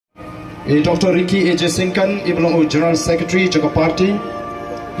Dr. Ricky A.J. Singkan, ibelong General Secretary jaga parti,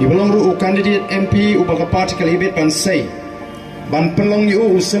 ibelong candidate MP ubaga parti kalibet ban say, ban penlong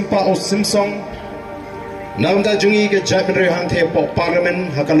yu simpa o simsong, nangta jungi ke jabri hante po parliament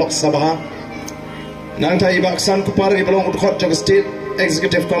hakalok sabah, nangta ibaksan kupar ibelong udkhot jaga state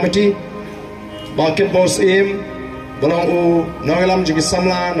executive committee, bakit bos im, belong nangalam juga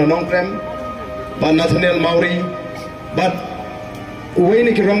samla nanong krem, ban Nathaniel Mauri, ban uwe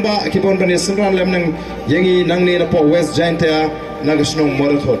ni kiramba kipon bani senran lem nang yangi nang ni po West Giant ya nagasnong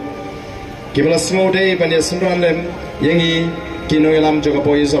marathon kibala Sngew day bani senran lem yangi kinoilam juga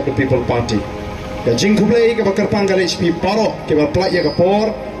boys of the people party ka Jing kublai ka bakar panggal HP paro kibala plak ya ka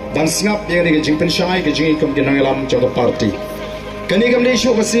por ban singap yang ni ka Jing penshai ka Jing ikom kinoilam juga party kani kam ni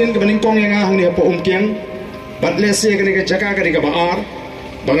shu basin ka baning kong yang hang ni po umkyang bat lese ka ni ka jaka ka ni ka baar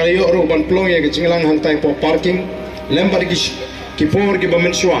bangalayo ro ban plong ya ka Jinglang hang tai po parking lem bari kipor ki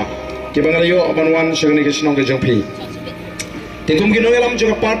bamenswa ki bangalayo abanwan shagni ke shnong ke jangpi tikum ki noelam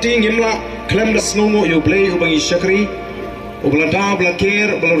juga party ngimla klem da snongo yu play u bangi shakri ubla da ubla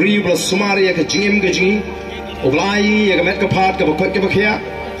ker ubla ri ubla sumari ya ke jingim ke jingi ublai ya ke met ka phat ka bakot ke bakhya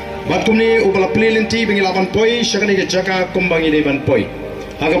bat kumni ubla play lenti bangi laban poi shagni ke jaka kumbangi de ban poi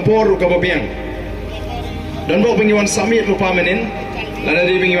haga por ka babiang dan bo bangi wan summit lupa menin lada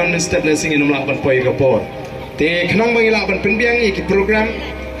de bangi wan min step na singin umla ban poi ka por te kenang bangi la ban penbiang iki program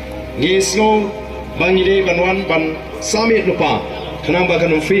ngi Sngew bangi de banwan ban summit lupa kenang ba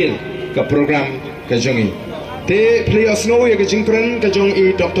kan feel ka program ka jongi te play Sngew ya ka Kren ka jong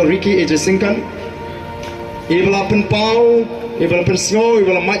i Dr. Ricky A.J. Singkan i bala pen pau i bala pen Sngew i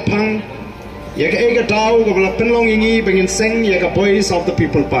bala mic pang ya ka ega tau ka bala penlong ingi bangin seng ya ka voice of the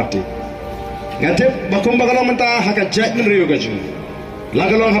people party ngate bakum bagala manta haka jat men riu ka jong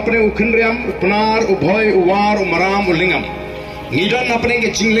lagalong hapne ukhenriam upnar ubhoy uwar umaram ulingam ngidan apne ke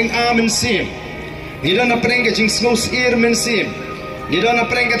jingling a men sim ngidan apne ke jing Sngew sir men sim ngidan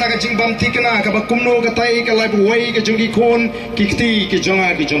apne ke ta ke jing bam tikna ka bakumno ka tai ka lai buwai ke jungi khon kikti ke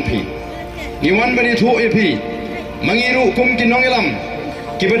jonga ki jompi niwan bani thu epi mangiru kum ki nongelam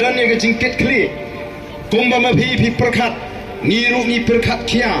ki badan ye ke jing ket kli kumba ma phi phi prakhat ngiru ni prakhat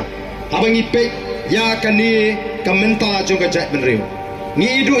khia abangi pe ya kani kamenta jonga jat ben riu ni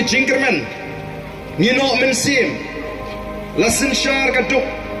idu jingkerman ni no mensim lasin shar ka duk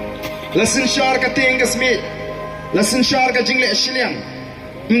lasin shar ka tengas mi lasin shar ka jingle shiliam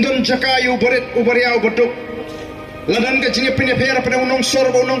ndon jakayu boret ubaria ubaduk ladan ka jinge pine phera pada unong sor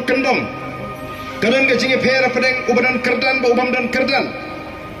ba unong kendom kadan ka jinge phera pada ubadan kerdan ba ubam dan kerdan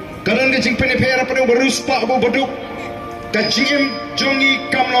kadan ka jing pine phera pada ubarus pa ba ubaduk ka jingem jongi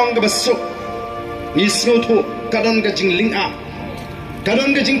kamlong ka basuk ni Sngew thu kadan ka jing ling a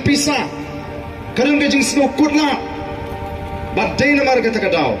kadang ke Jing Pisa, kadang ke Jing Sngew kutla, badai namar kata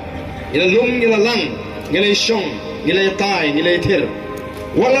kadau, ila lung, ila lang, ila ishong, ila tai, ila ithir,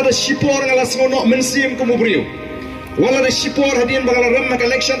 wala da shipor ngala Sngew no mensim kumubriu, wala da shipor hadian bagala ram mak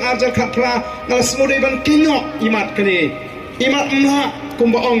election arjar khapra ngala Sngew de ban kinyo imat kani, imat mla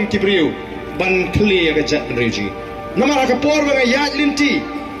kumbaong kibriu, ban kli aga jat menriji, namar aga por baga yaj linti,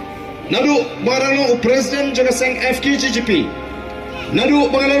 nadu barang presiden jaga seng FKGGP.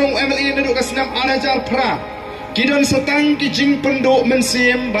 Nadu bangalarong MLA nadu kasenam anajar pra kidan setang ki Jing penduk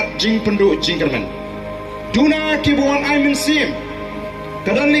mensim bat Jing penduk jingkerman duna ki buan ai mensim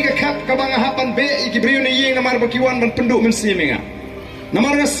kadan ni ka kap ka banga hapan be iki briu ni yeng namar bakiwan ban penduk mensim nga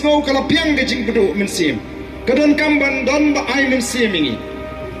namar nga Sngew kala piang ke Jing penduk mensim kadan kamban don ba ai mensim ngi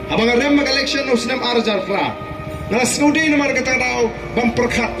abang rem mak election no senam anajar pra na Sngew di namar kata dau ban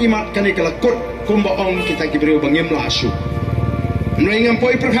perkhat imat kani kala kut kumba ong kita ki briu bangim la asu Nengam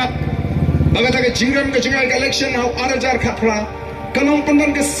poi perhat, bagat agak jingram ke jengai election hau arajar khapra, kalong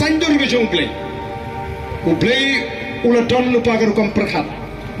pandan ke sanjur ke jongplay, uplay uladon lupa ke rukam perhat,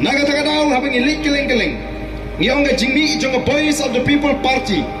 naga taga dau habang ilik keleng, niong ke jingmi jonga voice of the people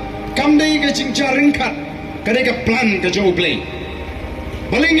party, kamdai ke jingja ringkat, kade ke plan ke jongplay,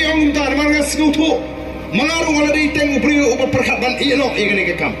 baling niong tar marga Sngew thu, mangarung ala di teng uplay upa perhat ban ilo igane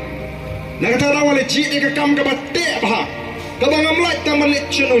ke kam, naga taga dau ala ji ke kam ke batte bah. Kabang amlai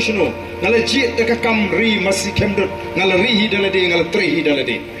tamalit shino ngala jit de kam ri masih kemdut ngala ri hidala de ngala tri hidala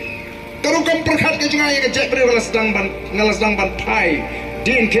de karu kam perkhat ke jengai ke jet bre ngala sedang ban thai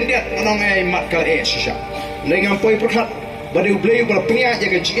din kendet anong ai mat kal e shisha nengam poi perkhat bade ublei bala penya ya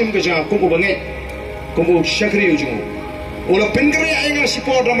ke jim ke jang kubu bangai kubu shakri ujung ula pengre ai ngala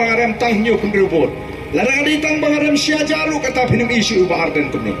sipor da mangarem tang nyu pengre bot ladang adi tang bangarem sia jalu kata pinum isu ba Ardent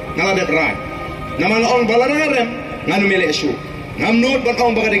kumni ngala de rai nama on balararem nganu mele isu ngamnut ban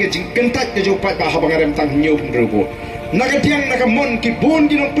ong baga de jing kentat ke jopat ba habangarem tang nyu pengre bot Nakadiang nakamon ki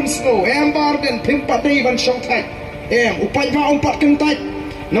bun ki nong pensno Ardent pimpat dei ban syong tai upai ba umpat kentai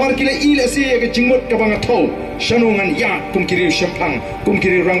nawar kila ila si ke jingmut ka bang tho shanungan ya kum kiri syempang kum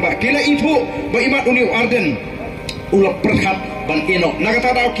kiri rang ba kila itu ba imat uni Ardent ulap perhat ban enok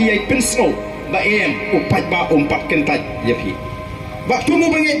nakata dau ki ai pensno ba upai ba umpat kentai yapi waktu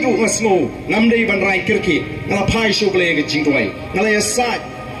mu banget du ngasno ngamdei ban rai kirki ngala pai shu ble ke jingdoi ngala ya sa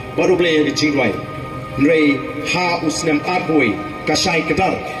baru ble ke jingdoi Nrei ha usnem arboi kasai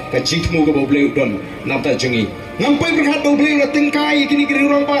kedar ka jitmu ke bobleu don nabda jengi ngampai berhat bobleu la tingkai kini kiri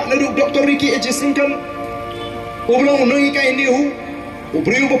orang pak lalu doktor Riki ejesinkan ublong noi kai niu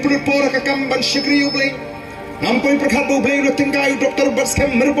ubreu bopulur pora ka kamban shikri ublei ngampai berhat bobleu la tingkai doktor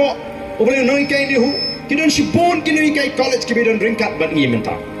baskam merbo ubleu noi kai niu kidon shibon kini kai college ki bidon ringkat bat ngi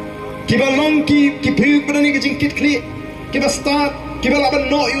menta kiba long ki priuk badani ke jingkit kli kiba start kiba laban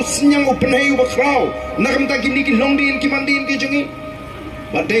no yu senyang upenai ubakrau nakam ta kini ki longdin ki mandin ki jungi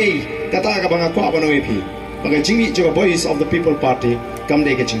badai kata ka banga ko abano epi baga jingi juga voice of the people party kam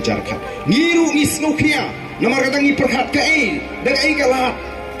de ke jingjar kha ngiru ngi snokia namar kata ngi perhat ka dak ka lat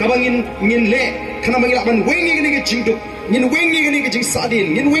ka bangin ngin le kana bangi laban wengi ni ke jingduk ngin wengi ni ke jing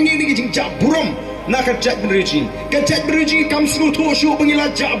sadin ngin wengi ni ke jing jaburam nakar jat beruji kam snu tho shu bangi la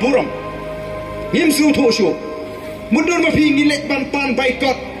jaburam ngim snu tho shu mundur mafi ngilek ban pan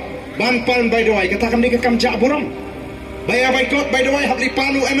baikot ban pan by the way kata kami ke kam jaburam baya baikot by the way habli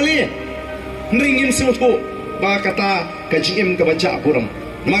panu emily nringim sutu ba kata ka jim ka baca buram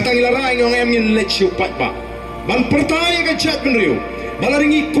mata ngilara ngong em ngin lek shu pat ba ban pertai ka chat benriu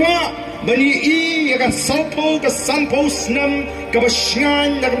balaringi kwa bani I ka saupo ka sanpo snam ka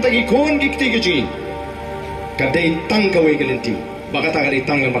basngan na kam tagi kon gikti gijin ka dei tang ka we galinti ba kata ka dei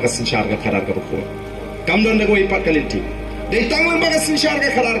tang lang makasinchar ka kharar ka bukho kamdon na goi pat kalinti dei tanglang baga sinshar ka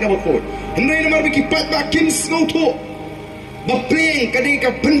khalar ka bakoi hendai namar biki pat ba kim snow tho ba preng kadai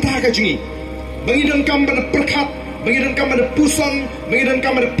ka benta ka jingi bangi dan kam ban perkhat bangi dan kam ban puson bangi dan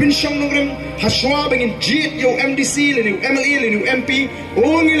kam ban pinsyong nogrem haswa bangi jit yo MDC le MLA le MP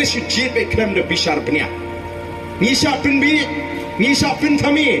ongi le jit be krem de bishar pnya ni sha pin bi ni sha pin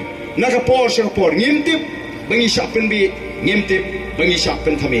thami na ka por ngimtip bangi sha pin bi ngimtip bangi sha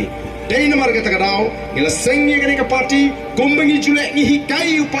pin thami dai namar kata kadau ila sengye gani ka party kumbangi jule ni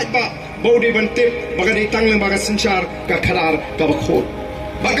hikai upat ba bode bantip baga dai tanglang baga sinchar ka kharar ka bakhot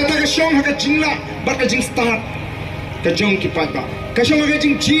baga ta ka shong ha ka jingla baga jing start ka jong ki pat ba ka shong ha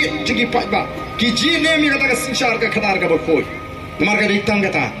jing ji ki pat ba ki ji ne mi kata ka sinchar ka kharar ka bakhot namar ka dai tang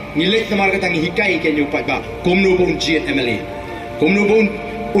kata ni lek namar kata ni hikai ke ni upat ba komno bon ji MLA komno bon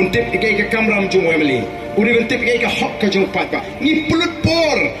untip ikai ka kamram jong MLA uri bentip ka hok ka jong pat ba ni pulut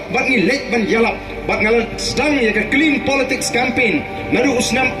por bat ni lek ban yalap bat ngal sedang ya ka clean politics campaign naru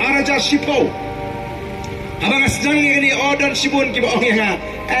usnam araja shipo abang sedang ni order shibun ki ba ong ya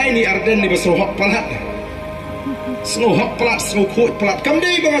ai ni Ardent ni beso hok palat snow hok palat snow khoi palat kam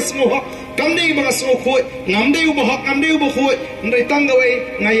dei bang snow hok kam dei bang snow khoi ngam dei ba hok ngam dei ba khoi ndai tang gawe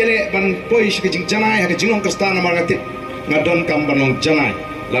ngayele ban poi shi jing janai ha jingong kristana margatit ngadon kam banong janai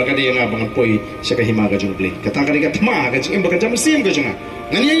laga dia nga bangan poi saka hima ga jung blik kata ka thma ga jing bagan jam sim ga junga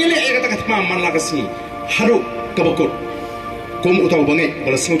ngani yele e kata ka thma man la ka sini haru ka bakot kom utau bangai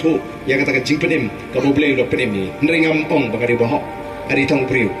bala singtho ya kata ka jing pedim ka boble do pedim ni ndringam ong bagari bahok ari tang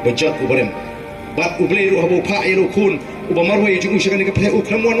priu bajat ubarem bat uble ru habo pha ero khun uba marwai jung saka ni ka phe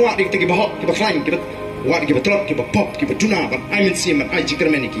ukram wan wa dik tiki bahok ki bakhrain ki wat ki batrot ki pop ki juna ban I mean sim ai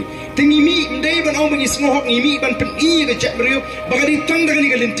jikrameniki tingi mi ndai ban ong bangi snohok ni mi ban pen I ga jat brio bagari tang da ni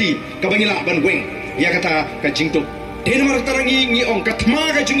ga lenti ka bangila ban weng ya kata ka jingtuk den mar tarangi ngi ong kathma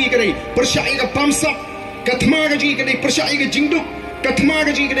ga jungi kadai persyai ga pamsap kathma ga jungi kadai persyai ga jingduk kathma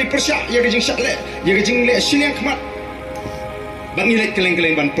ga jungi kadai persya ya ga jing syatle ya ga jing le shiliang khmat ban ni le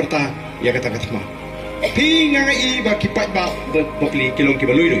keleng-keleng ban perta ya kata kathma pi ngai ba ki pat ba bopli kilong ki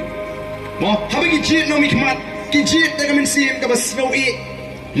balui lui mo habagi jit no mikmat ki jit daga men sim ka bas snow e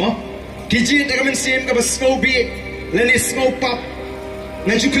mo ki jit daga men sim ka bas snow bi leni snow pap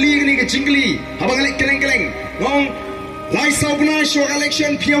na jukli ni ka jingli habang lek keleng ngong lai sau bna show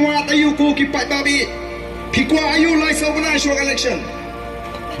election piawa ayu ko ki pat babi pikwa ayu lai sau bna show election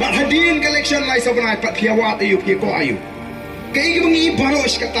ba hadin election lai sau bna pat piawa ayu pikwa ayu kai gi bangi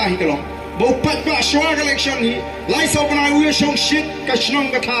barosh kata hi kalong bau pat ba show election ni lai sau bna uya shong shit ka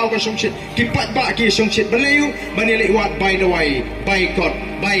shnong ka thau ka shong shit ki pat ba ki shong shit balayu banele wat by the way by god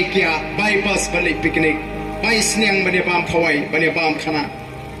by kia by bus balik picnic by Sngew bani bam khawai bani bam khana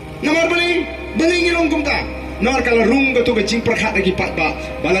namar bali ngilong kumta nor kala rung ka tu ka jing prakhat lagi pat ba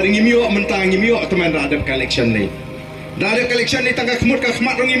bala ngimio mentang ngimio teman radap collection ni radap collection ni tangka khmut ka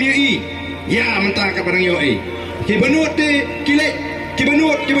khmat rong ngimio I ya mentang ka barang yo ai ki benut di kilek ki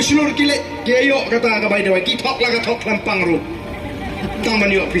benut ki berseluruh kilek ki ayo kata ka bai dawai ki thok la ka thok lampang ru tang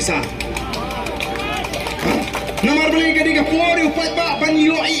ban yo Pisa namar beli ka di ka por upat ba ban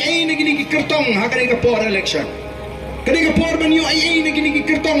yo ai ni gini ki kertong ha ka di ka por election Ketika por banyo ai ni gini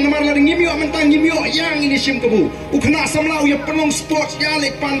kertong namar la ngimyo mentang ngimyo yang ini Shim kebu ukna samlau ya penong sports ya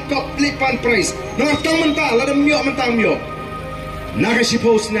lepan cup lepan prize namar tang mentang la myo mentang myo naga si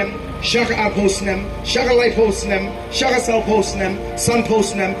post nem shaka a post nem shaka life post nem shaka sal post nem sun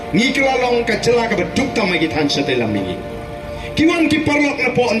post nem ngi kala long ka jela ka beduk tamai ki than chate lam ni kiwan ki parlok na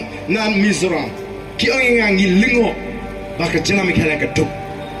po na Mizoram ki ang ngi lingo ba ka jela mi khala ka duk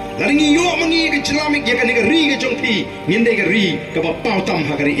Lari ngi yo mangi ke Islamik ya kan ke ri ke jongpi nginde ke ri ke ba pau tam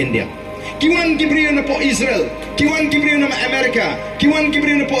ha kari India kiwan gibriyo na po Israel kiwan gibriyo na Amerika kiwan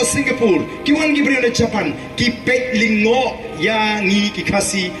gibriyo na po Singapore kiwan gibriyo na Japan ki pet lingo ya ngi ki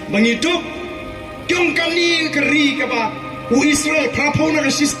kasi bangi duk kyong kani ke ri ke ba u Israel prapo na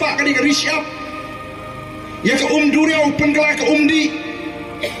ke sispa kani ke ri siap ya ke duria pen kala ke di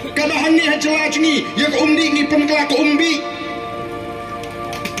kada hangi ha jela jungi ya ke di ngi pen kala ke bi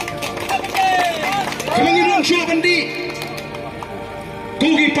Kemangin cua bandi,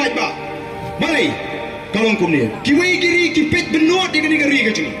 kogi pai ba, malai, kalong kumni, kiwai kiri kipet benot di kiri kiri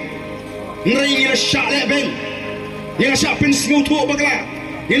kecil, ngai ngira syak leben, ngira syak pin Sngew tu bagla,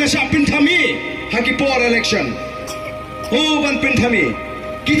 ngira syak pin thami, haki por election, oh ban pin thami,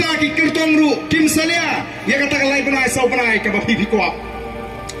 kita ki kertong ru, kim salia, ya kata kalai benai sau benai ke bapi bikuap,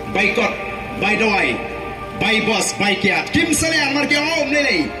 boycott, by dawai, by boss, by kiat, kim salia marki om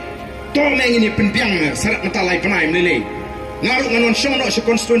lelai. Tol meng ini penpiang sarat mata lai penai melelei ngaru nganon syong no se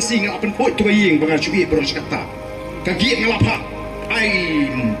konstituensi ngak pen poi tu ying bangar cui beron sekata kaki ngalapa ai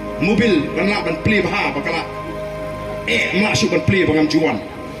mobil ban la ban pli bah bakala masuk ban pli bangam juan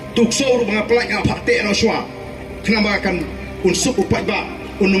tuk sor bangar pelak ngapa te no swa kenapa akan unsuk upat ba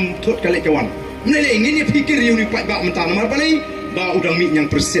unum thot kali kawan melelei ngini pikir uni upat ba mentah nomor balai ba udang mi yang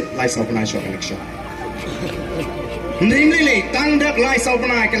persit lai sau penai syok election Nilai tangdap lai sau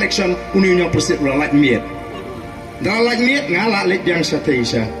penai election union persit ulah lak miet. Dah lak miet ngalak lek yang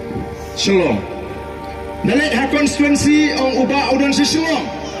satisa. Shalom. Dalek ha konstituensi ong uba udon si Shalom.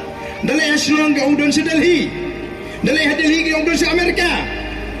 Dalek ha Shalom ke udon si Delhi. Dalek ha Delhi ke udon si Amerika.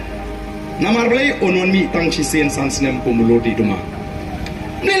 Namar belai onon mi tang si sen san senem pumulo di rumah.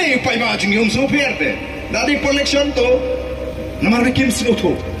 Nilai pai ba jing yom so perde. Dari election to namar kim sino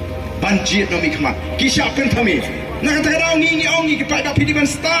to. Banjir no mi khmat. Kisah pen thami. Nak kata kau ngi kepada pidiban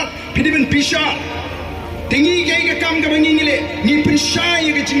start, pidiban Pisa. Tinggi gay ke Kham ke bangi le, ngi pensai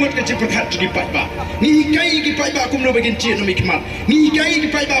ke cimut ke cepat jadi patba. Ngi gay ke patba kum no bagin cien no mikmat. Ngi gay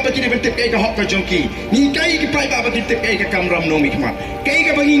ke patba bagi dia bentuk gay ke hok ke jongki. Ngi gay ke patba bagi bentuk gay ke kamram no mikmat. Gay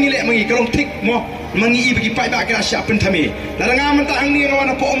ke bangi le mangi kalau tik mo mangi bagi patba ke siap pentami. Lalu ngam mentang ni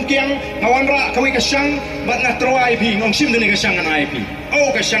ngawan apa om kiang, ngawan ra kami ke sang, bat nak teruai pi ngong sim dene ke sang anai pi. Oh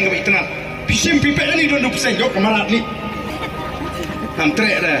ke sang ke itnat. Shim pipe ni 20% yo kamarat ni. Ham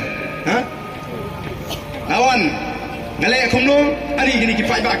trek dah. Ha? Lawan. Ngale kumno ari gini ki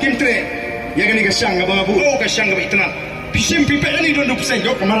pai ba kim trek. Ya gini ke sang abang abu. Oh ke sang ke itnat. Shim pipe ni 20%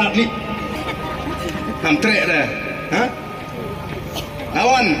 yo kamarat ni. Ham trek dah. Ha?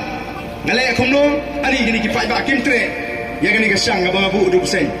 Lawan. Ngale kumno ari gini ki pai ba kim trek. Ya gini ke sang abang abu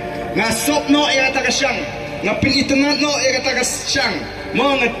 20%. Ngasop no ya kata ke sang. Ngapin itnat no ya kata ke sang.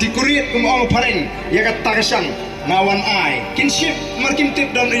 Mga dikurit kung mga pareng yakat takasang ngawan ay kinship markim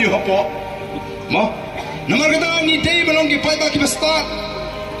tip daw na iyo hapo mo namar kata ni day balong kipay ba kibastat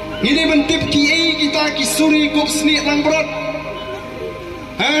ni day bantip ki ay kita ki suri kup sni lang berat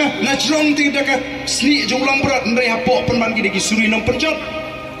ha na jrong ti daka sni jong lang berat ndai hapo penman ki suri nang penjat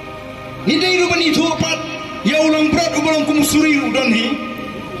ni day ru bani thu pat ya ulang berat ubalong kum suri ru don hi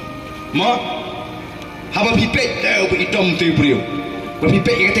mo haba pipet dau bagi dom tu brio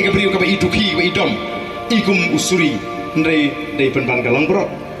Bapipek yang kata beriu kapa iduki wa idom ikum usuri ndai dai penban kalang brot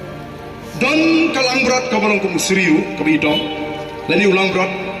don kalang brot ka balong kum usuriu kapa idom lani ulang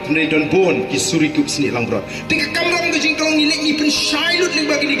brot ndai don bon ki suri kup sini lang brot tingka kamram ke jing kalong nilek ni pensai lut ling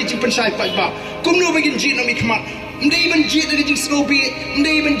bagi ni ke jing pensai pai ba kum no bagi jing no mi khmat ndai ban jit da jing Sngew bi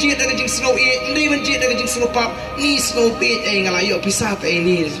ndai ban jit da jing Sngew e ndai ban jit da jing Sngew pap ni Sngew bi ngalai yo Pisa te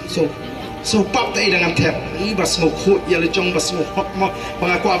ni so pap tay dengan tap ni bas Sngew khut ya le jong bas Sngew hok mo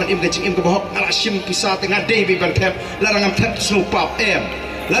pengaku aban im ke jing im ke hok ala Shim Pisa tengah day bi ban tap larang tap Sngew pap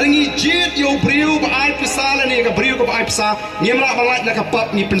larangi jit yo brio ba ai Pisa la ni ka brio ko ba ai Pisa ngemra balat na ka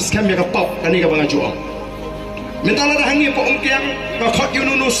pap ni pen scam ya ka pap kan ni ka bang juang mentala dah hangi po umkiang ka khot yu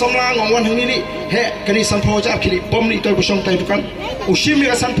nu somla ngong wan hangi ni he kani san pho ja kili bom ni to ko song tai bukan ushim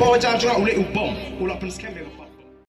ya san pho ja juga ule ubom ula pen scam ya